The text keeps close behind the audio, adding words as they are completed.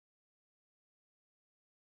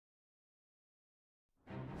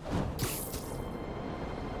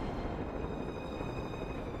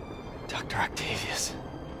Dr. Octavius.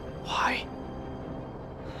 Why?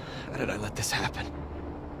 How did I let this happen?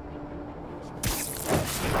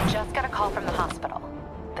 Just got a call from the hospital.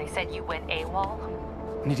 They said you went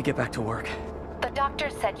AWOL. I need to get back to work. The doctor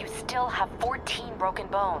said you still have 14 broken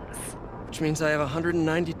bones. Which means I have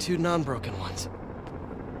 192 non-broken ones.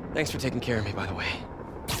 Thanks for taking care of me, by the way.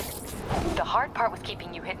 The hard part was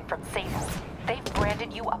keeping you hidden from Satan. They've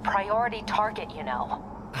branded you a priority target, you know.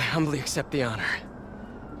 I humbly accept the honor.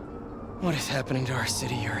 What is happening to our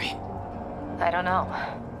city, Yuri? I don't know.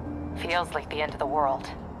 Feels like the end of the world.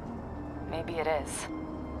 Maybe it is.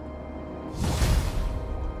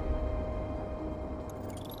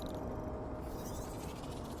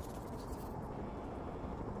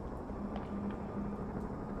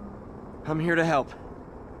 I'm here to help.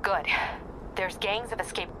 Good. There's gangs of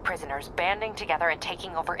escaped prisoners banding together and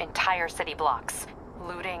taking over entire city blocks.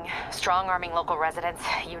 Looting, strong-arming local residents,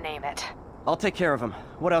 you name it. I'll take care of them.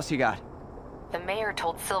 What else you got? The mayor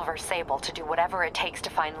told Silver Sable to do whatever it takes to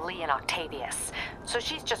find Lee and Octavius. So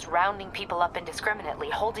she's just rounding people up indiscriminately,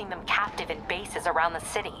 holding them captive in bases around the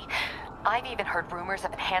city. I've even heard rumors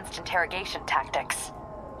of enhanced interrogation tactics.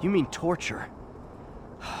 You mean torture?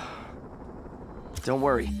 Don't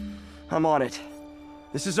worry. I'm on it.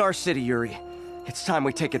 This is our city, Yuri. It's time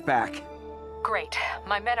we take it back. Great.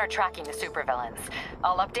 My men are tracking the supervillains.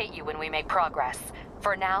 I'll update you when we make progress.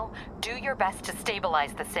 For now, do your best to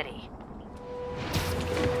stabilize the city.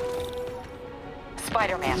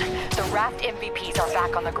 Spider-Man, the Raft MVPs are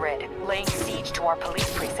back on the grid, laying siege to our police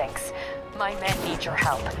precincts. My men need your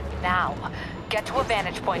help, now. Get to a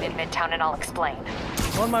vantage point in Midtown and I'll explain.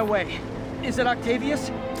 On my way. Is it Octavius?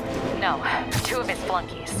 No, 2 of his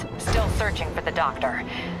flunkies. Still searching for the doctor.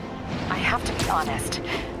 I have to be honest.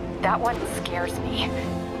 That one scares me.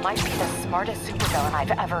 Might be the smartest supervillain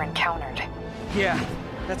I've ever encountered. Yeah,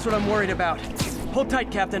 that's what I'm worried about. Hold tight,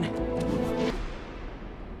 Captain.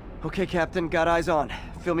 Okay, Captain, got eyes on.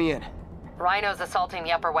 Fill me in. Rhino's assaulting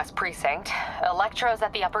the Upper West Precinct. Electro's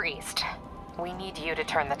at the Upper East. We need you to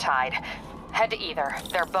turn the tide. Head to either.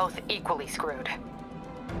 They're both equally screwed.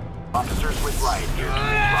 Officers with riot gear to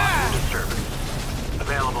respond to disturbance.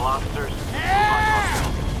 Available officers, move on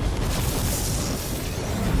to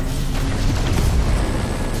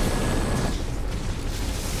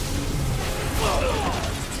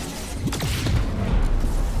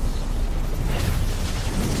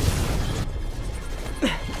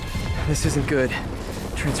This isn't good.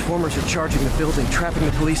 Transformers are charging the building, trapping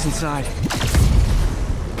the police inside.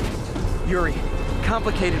 Yuri,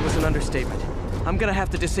 complicated was an understatement. I'm gonna have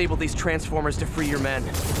to disable these transformers to free your men.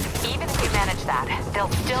 Even if we manage that, they'll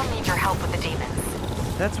still need your help with the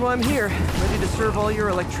demons. That's why I'm here, ready to serve all your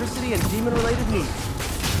electricity and demon-related needs.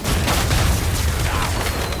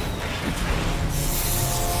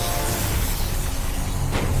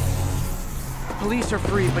 Police are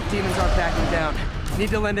free, but demons aren't backing down. Need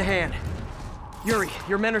to lend a hand. Yuri,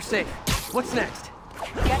 your men are safe. What's next?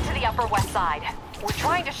 Get to the Upper West Side. We're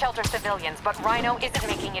trying to shelter civilians, but Rhino isn't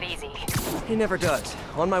making it easy. He never does.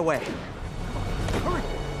 On my way. Hurry!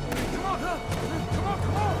 Come on! Come on!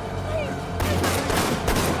 Come on!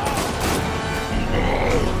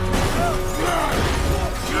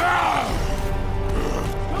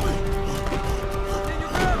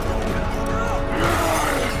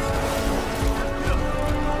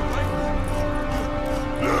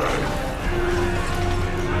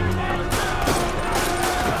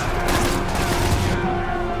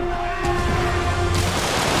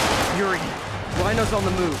 Yuri, Rhino's on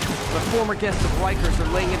the move, but former guests of Rikers are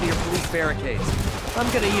laying into your police barricades. I'm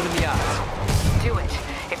gonna even the odds. Do it.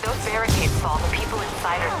 If those barricades fall, the people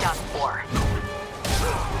inside are done for.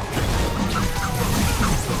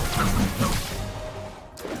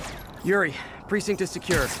 Yuri, precinct is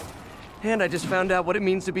secure. And I just found out what it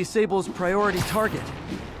means to be Sable's priority target.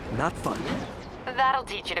 Not fun. That'll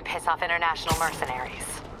teach you to piss off international mercenaries.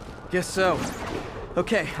 Guess so.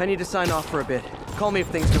 Okay, I need to sign off for a bit. Call me if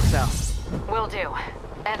things go south. Will do.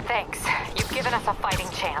 And thanks. You've given us a fighting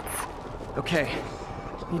chance. Okay.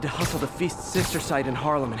 Need to hustle to Feast's sister site in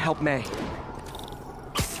Harlem and help May.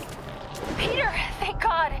 Peter, thank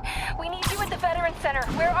God. We need you at the Veterans Center.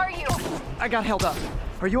 Where are you? I got held up.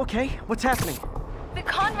 Are you okay? What's happening? The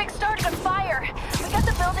convicts started a fire. We got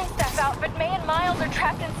the building staff out, but May and Miles are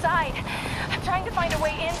trapped inside. I'm trying to find a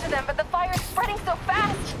way into them, but the fire's spreading so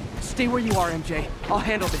fast. Stay where you are, MJ. I'll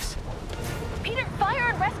handle this. Peter, fire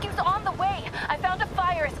and rescue's on the way. I found a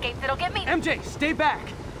fire escape that'll get me... MJ, stay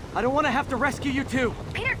back! I don't want to have to rescue you too!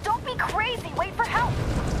 Peter, don't be crazy. Wait for help.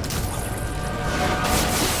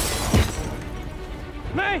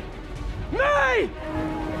 May! May!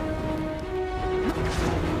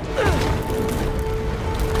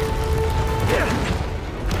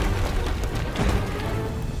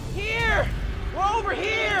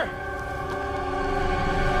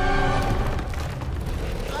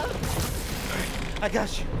 I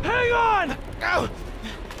got you. Hang on! Go!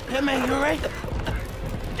 Hey, man, you alright?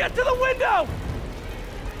 Get to the window!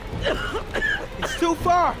 It's too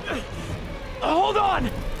far. Hold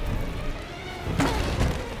on!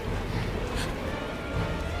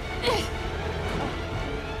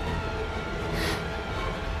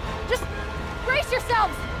 Just brace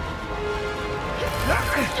yourselves!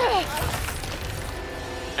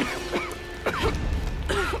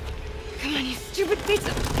 Come on, you stupid piece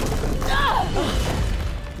of...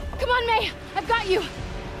 Come on, May! I've got you!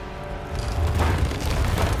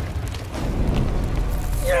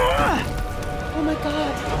 Oh my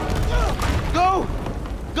god. Go!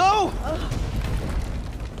 Go!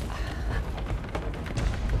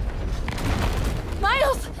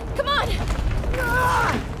 Miles! Come on!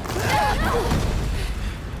 No!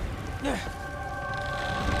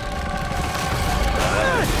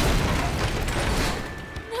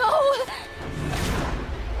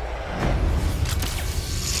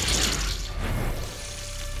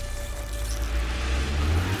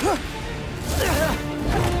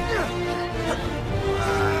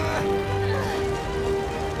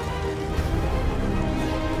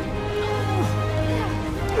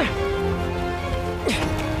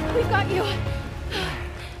 We've got you.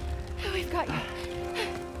 We've got you.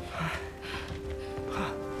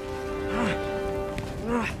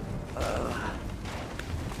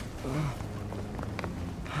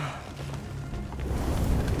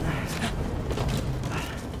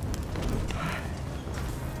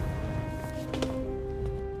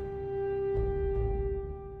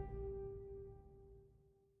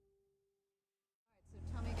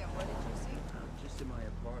 Just in my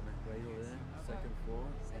apartment, right over there, second floor,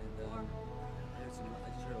 and I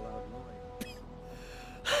just heard a loud noise.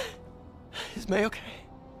 Is May okay?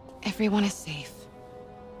 Everyone is safe.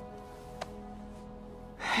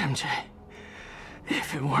 MJ,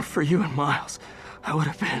 if it weren't for you and Miles, I would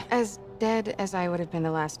have been... As dead as I would have been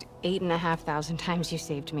the last 8,500 times you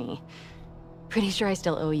saved me. Pretty sure I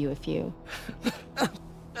still owe you a few.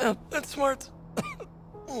 That's smart.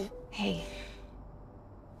 Hey.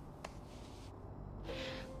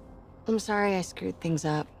 I'm sorry I screwed things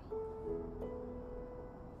up.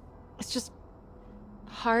 It's just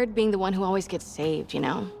hard being the one who always gets saved, you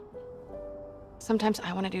know? Sometimes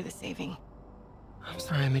I want to do the saving. I'm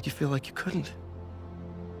sorry I made you feel like you couldn't.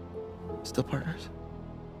 Still partners?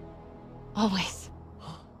 Always.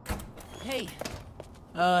 Hey,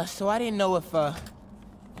 so I didn't know if,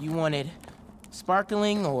 you wanted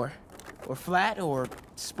sparkling or flat or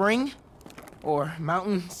spring or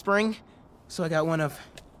mountain spring, so I got one of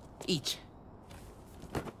each.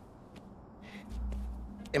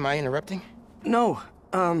 Am I interrupting? No,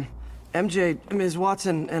 MJ, Ms.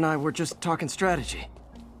 Watson and I were just talking strategy.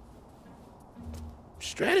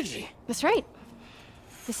 Strategy? That's right.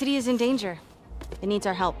 The city is in danger. It needs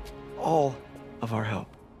our help. All of our help.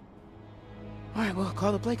 All right, well,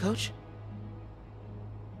 call the play, coach.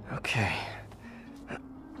 Okay.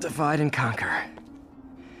 Divide and conquer.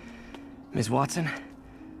 Ms. Watson,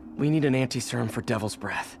 we need an anti-serum for Devil's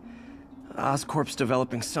Breath. Oscorp's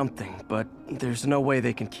developing something, but there's no way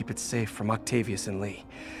they can keep it safe from Octavius and Lee.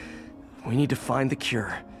 We need to find the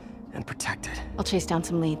cure and protect it. I'll chase down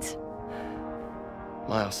some leads.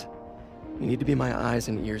 Miles, you need to be my eyes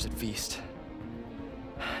and ears at Feast.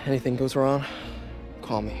 Anything goes wrong,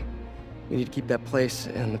 call me. We need to keep that place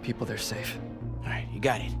and the people there safe. All right, you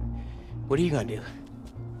got it. What are you gonna do?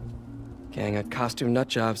 Gang at Costume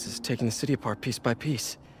Nutjobs is taking the city apart piece by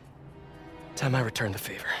piece. Time I return the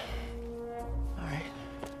favor. All right.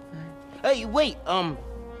 Hey, wait, how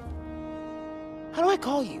do I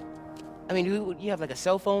call you? I mean, do you have like a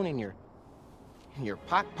cell phone in your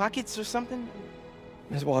pockets or something?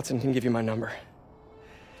 Ms. Watson can give you my number.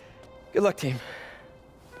 Good luck, team.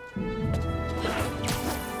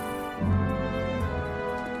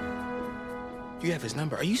 You have his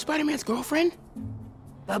number. Are you Spider-Man's girlfriend?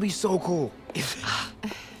 That'd be so cool.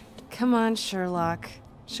 Come on, Sherlock.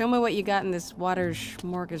 Show me what you got in this water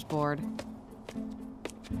smorgasbord.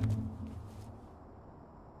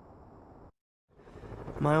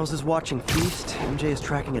 Miles is watching Feast, MJ is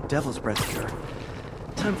tracking a Devil's Breath cure.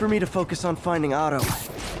 Time for me to focus on finding Otto,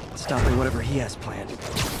 stopping whatever he has planned.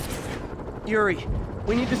 Yuri,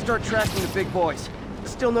 we need to start tracking the big boys.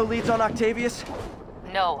 Still no leads on Octavius?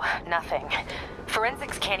 No, nothing.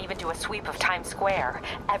 Forensics can't even do a sweep of Times Square.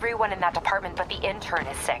 Everyone in that department but the intern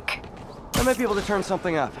is sick. I might be able to turn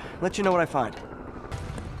something up. Let you know what I find.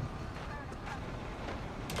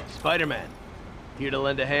 Spider-Man, here to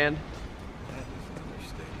lend a hand?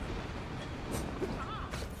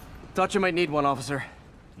 Thought you might need one, officer.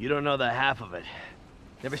 You don't know the half of it.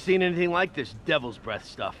 Never seen anything like this Devil's Breath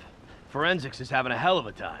stuff. Forensics is having a hell of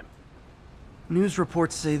a time. News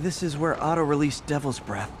reports say this is where Otto released Devil's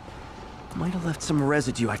Breath. Might have left some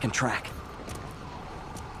residue I can track.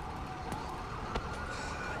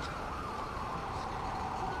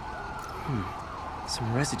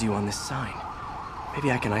 Some residue on this sign.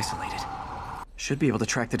 Maybe I can isolate it. Should be able to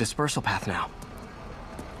track the dispersal path now.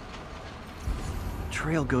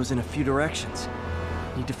 Trail goes in a few directions.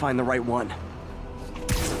 Need to find the right one.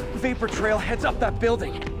 Vapor trail heads up that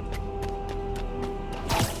building.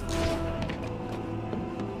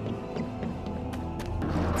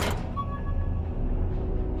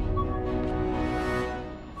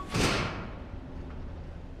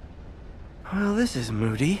 Well, this is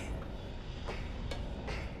moody.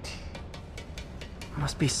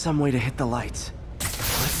 Must be some way to hit the lights.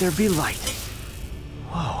 Let there be light.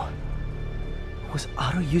 Whoa. Was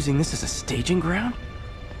Otto using this as a staging ground?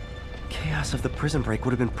 Chaos of the prison break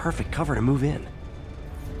would have been perfect cover to move in.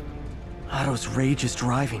 Otto's rage is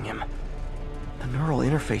driving him. The neural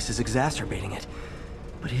interface is exacerbating it,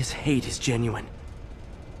 but his hate is genuine.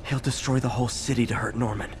 He'll destroy the whole city to hurt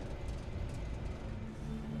Norman.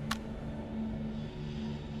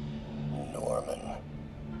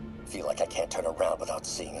 Feel like I can't turn around without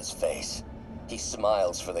seeing his face. He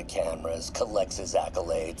smiles for the cameras, collects his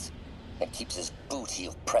accolades, and keeps his boot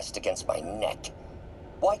heel pressed against my neck.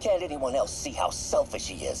 Why can't anyone else see how selfish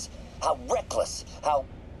he is? How reckless, how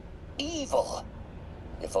evil?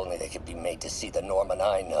 If only they could be made to see the Norman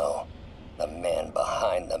I know. The man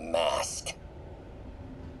behind the mask.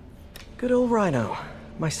 Good old Rhino.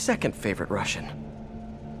 My second favorite Russian.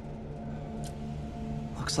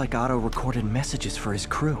 Looks like Otto recorded messages for his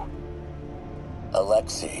crew.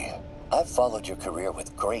 Alexei, I've followed your career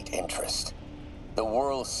with great interest. The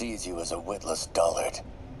world sees you as a witless dullard.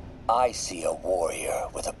 I see a warrior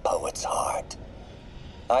with a poet's heart.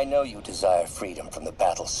 I know you desire freedom from the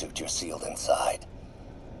battlesuit you're sealed inside.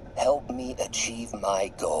 Help me achieve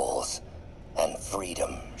my goals, and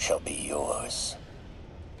freedom shall be yours.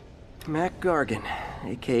 Mac Gargan,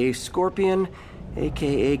 aka Scorpion,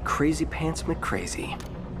 aka Crazy Pants McCrazy.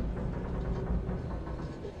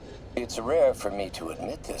 It's rare for me to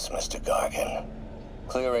admit this, Mr. Gargan.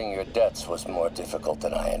 Clearing your debts was more difficult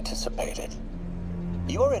than I anticipated.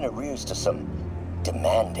 You're in arrears to some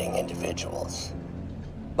demanding individuals.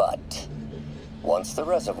 But once the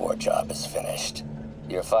reservoir job is finished,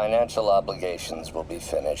 your financial obligations will be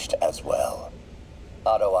finished as well.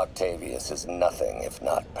 Otto Octavius is nothing if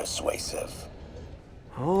not persuasive.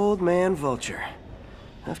 Old man Vulture.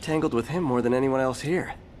 I've tangled with him more than anyone else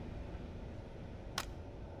here.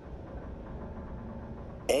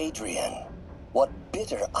 Adrian, what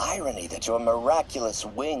bitter irony that your miraculous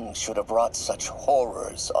wings should have wrought such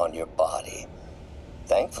horrors on your body.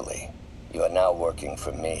 Thankfully, you are now working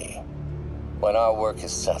for me. When our work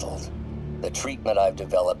is settled, the treatment I've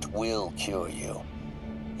developed will cure you.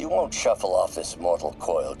 You won't shuffle off this mortal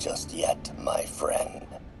coil just yet, my friend.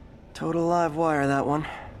 Total live wire, that one.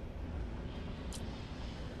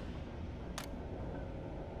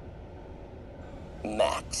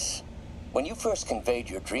 Max, when you first conveyed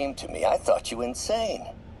your dream to me, I thought you insane.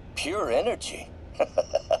 Pure energy.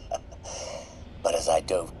 But as I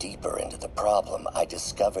dove deeper into the problem, I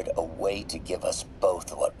discovered a way to give us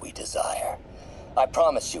both what we desire. I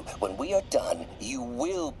promise you, when we are done, you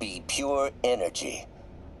will be pure energy.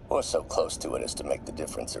 Or so close to it as to make the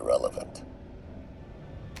difference irrelevant.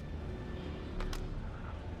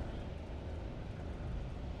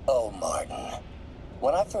 Oh, Martin.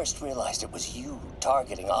 When I first realized it was you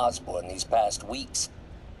targeting Osborn these past weeks,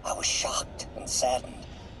 I was shocked and saddened.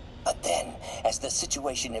 But then, as the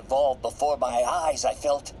situation evolved before my eyes, I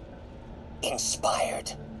felt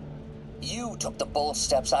inspired. You took the bold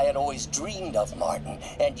steps I had always dreamed of, Martin,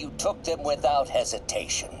 and you took them without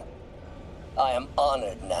hesitation. I am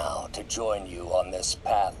honored now to join you on this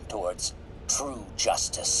path towards true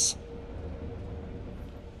justice.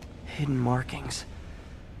 Hidden markings.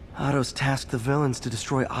 Otto's tasked the villains to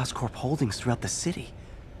destroy Oscorp holdings throughout the city.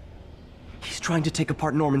 He's trying to take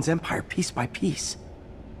apart Norman's empire piece by piece.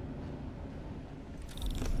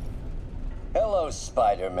 Hello,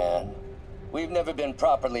 Spider-Man. We've never been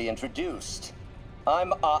properly introduced.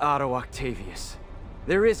 I'm Otto Octavius.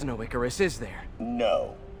 There is no Icarus, is there?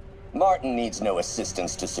 No. Martin needs no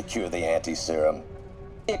assistance to secure the anti-serum.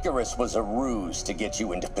 Icarus was a ruse to get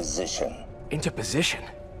you into position. Into position?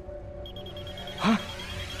 Huh?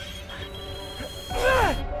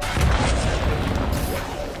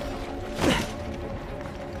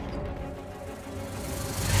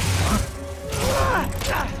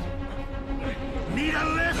 Need a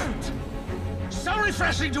lift? So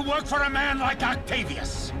refreshing to work for a man like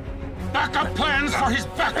Octavius. Backup plans for his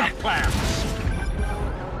backup plans!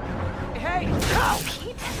 Hey!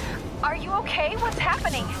 Pete? Are you okay? What's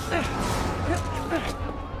happening?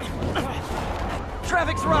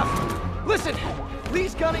 Traffic's rough. Listen,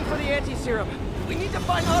 Lee's gunning for the anti-serum. We need to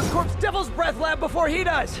find Oscorp's Devil's Breath lab before he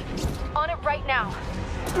does. On it right now.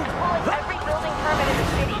 Well, it's every building permit in the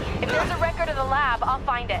city. If there's a record of the lab, I'll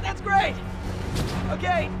find it. That's great.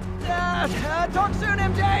 Okay, talk soon,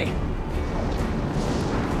 MJ.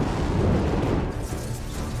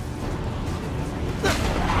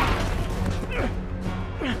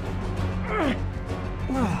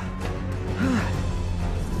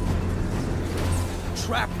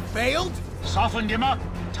 Trap failed? Softened him up.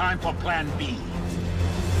 Time for plan B.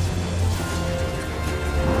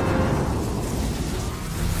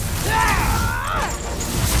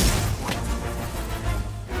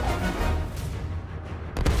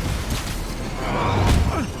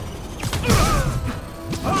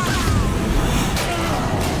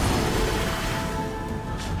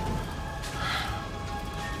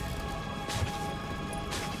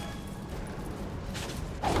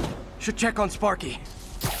 Should check on Sparky. You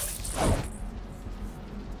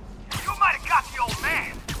might have got the old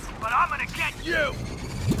man, but I'm gonna get you!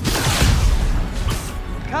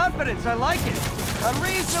 Confidence, I like it.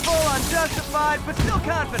 Unreasonable, unjustified, but still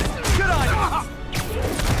confident. Good on you.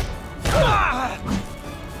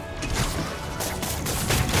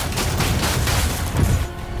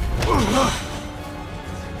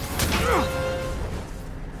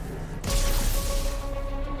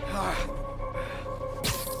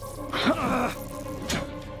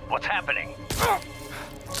 What's happening?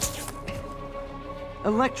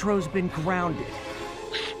 Electro's been grounded.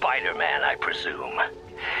 Spider-Man, I presume.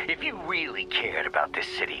 If you really cared about this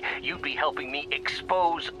city, you'd be helping me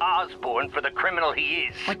expose Osborn for the criminal he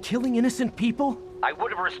is. By killing innocent people? I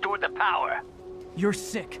would have restored the power. You're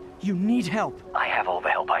sick. You need help. I have all the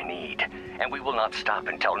help I need, and we will not stop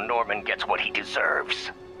until Norman gets what he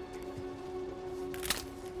deserves.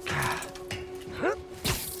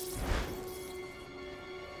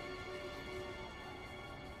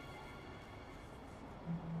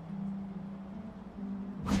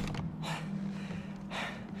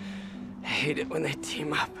 I hate it when they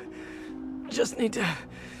team up. Just need to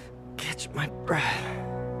catch my breath.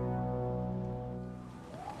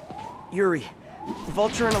 Yuri,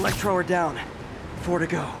 Vulture and Electro are down. 4 to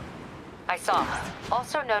go. I saw.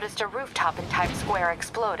 Also noticed a rooftop in Times Square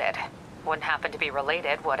exploded. Wouldn't happen to be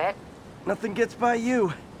related, would it? Nothing gets by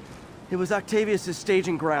you. It was Octavius'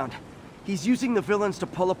 staging ground. He's using the villains to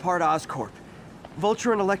pull apart Oscorp.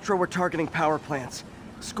 Vulture and Electro were targeting power plants.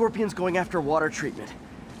 Scorpion's going after water treatment.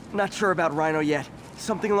 Not sure about Rhino yet.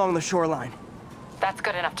 Something along the shoreline. That's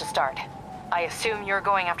good enough to start. I assume you're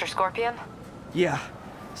going after Scorpion? Yeah.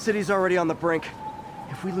 City's already on the brink.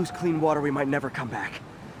 If we lose clean water, we might never come back.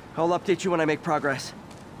 I'll update you when I make progress.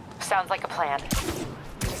 Sounds like a plan.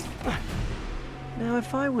 Now,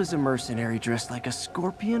 if I was a mercenary dressed like a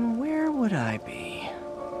scorpion, where would I be?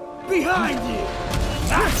 Behind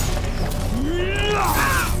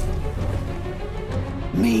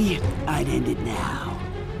you! Me, I'd end it now.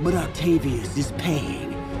 But Octavius is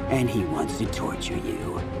paying, and he wants to torture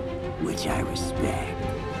you, which I respect.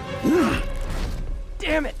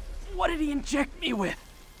 Damn it! What did he inject me with?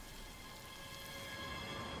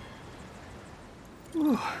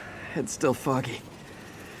 Ooh, head's still foggy.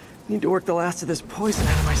 Need to work the last of this poison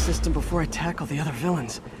out of my system before I tackle the other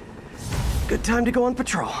villains. Good time to go on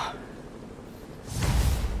patrol.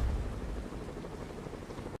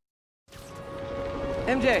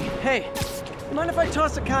 MJ, hey. Mind if I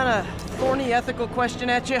toss a kinda thorny ethical question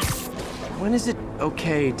at you? When is it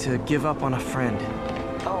okay to give up on a friend?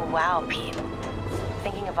 Oh, wow, Pete.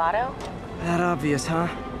 Thinking of Otto? That obvious, huh?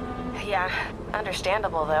 Yeah,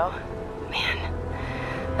 understandable, though.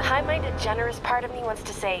 Man, the high-minded, generous part of me wants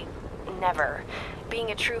to say, never.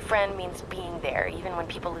 Being a true friend means being there, even when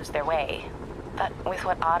people lose their way. But with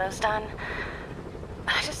what Otto's done,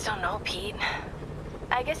 I just don't know, Pete.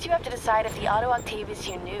 I guess you have to decide if the Otto Octavius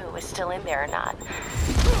you knew was still in there or not.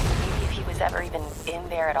 Maybe if he was ever even in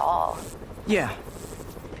there at all. Yeah.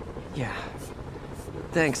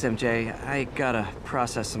 Thanks, MJ. I gotta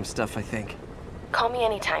process some stuff, I think. Call me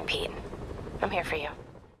anytime, Pete. I'm here for you.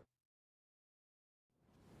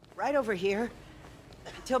 Right over here.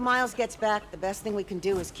 Until Miles gets back, the best thing we can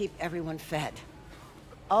do is keep everyone fed.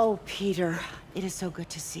 Oh, Peter, it is so good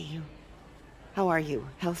to see you. How are you?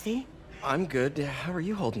 Healthy? I'm good. How are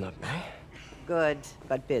you holding up, May? Good,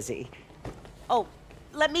 but busy. Oh,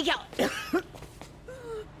 let me go.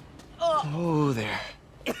 Oh, there.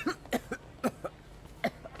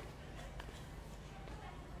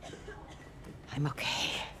 I'm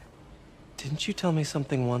okay. Didn't you tell me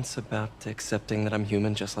something once about accepting that I'm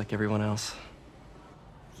human just like everyone else?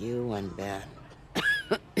 You and Ben.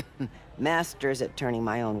 Masters at turning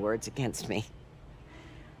my own words against me.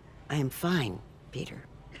 I am fine, Peter.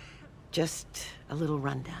 Just a little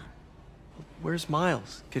rundown. Where's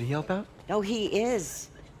Miles? Could he help out? Oh, he is.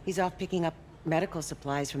 He's off picking up medical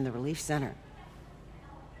supplies from the relief center.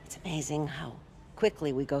 It's amazing how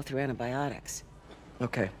quickly we go through antibiotics.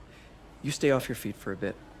 Okay. You stay off your feet for a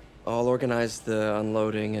bit. I'll organize the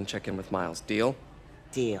unloading and check in with Miles. Deal?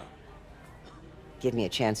 Deal. Give me a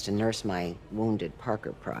chance to nurse my wounded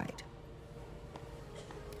Parker pride.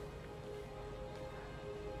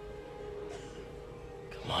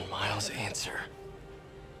 Come on, Miles, answer.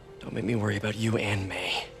 Don't make me worry about you and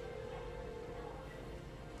May.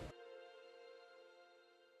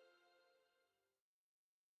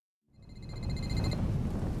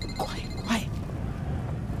 Quiet.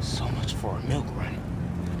 So much for a milk run.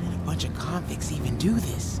 How did a bunch of convicts even do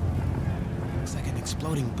this? Looks like an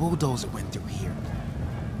exploding bulldozer went through here.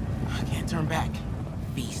 I can't turn back.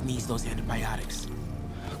 Beast needs those antibiotics.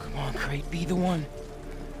 Oh, come on, Crate, be the one.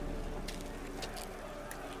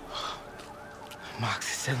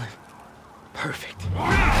 Amoxicillin. Perfect.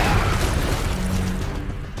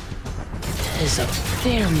 That is a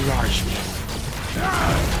very large man.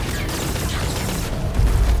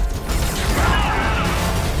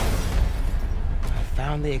 I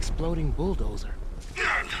found the exploding bulldozer.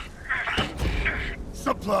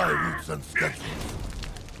 Supply routes and schedules.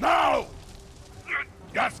 Now!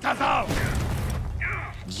 Я сказал!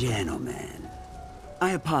 Gentlemen,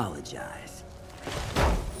 I apologize.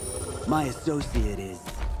 My associate is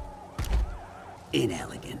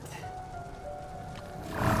inelegant.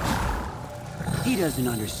 He doesn't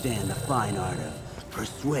understand the fine art of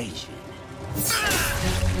persuasion.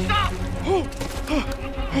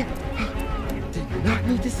 Did not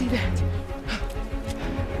need to see that.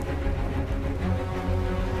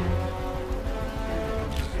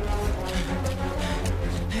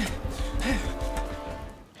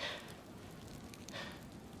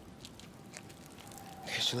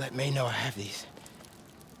 Should let May know I have these.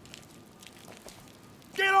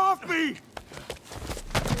 Get off me!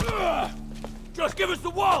 Just give us the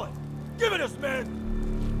wallet! Give it us, man!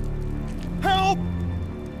 Help!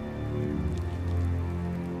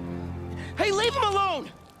 Hey, leave him alone!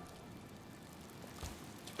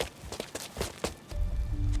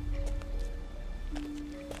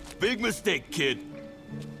 Big mistake, kid.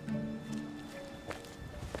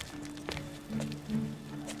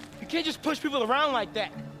 You can't just push people around like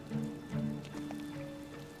that.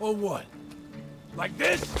 Or what? Like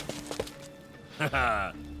this?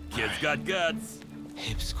 Haha, kid's got guts.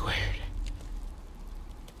 Hip squared.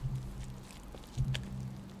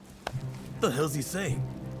 What the hell's he saying?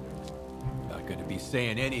 Not gonna be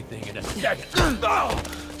saying anything in a second. Oh!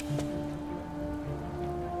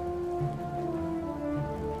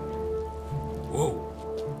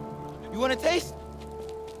 Whoa. You want a taste?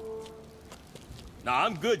 Nah,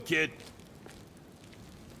 I'm good, kid.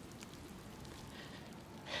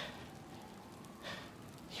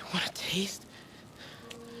 You want a taste?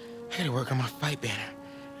 I gotta work on my fight banner.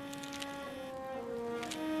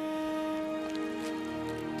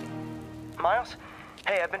 Miles?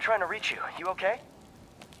 Hey, I've been trying to reach you. You okay?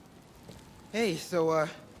 Hey, so,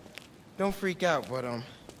 don't freak out, but, I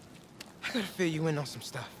gotta fill you in on some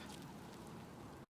stuff.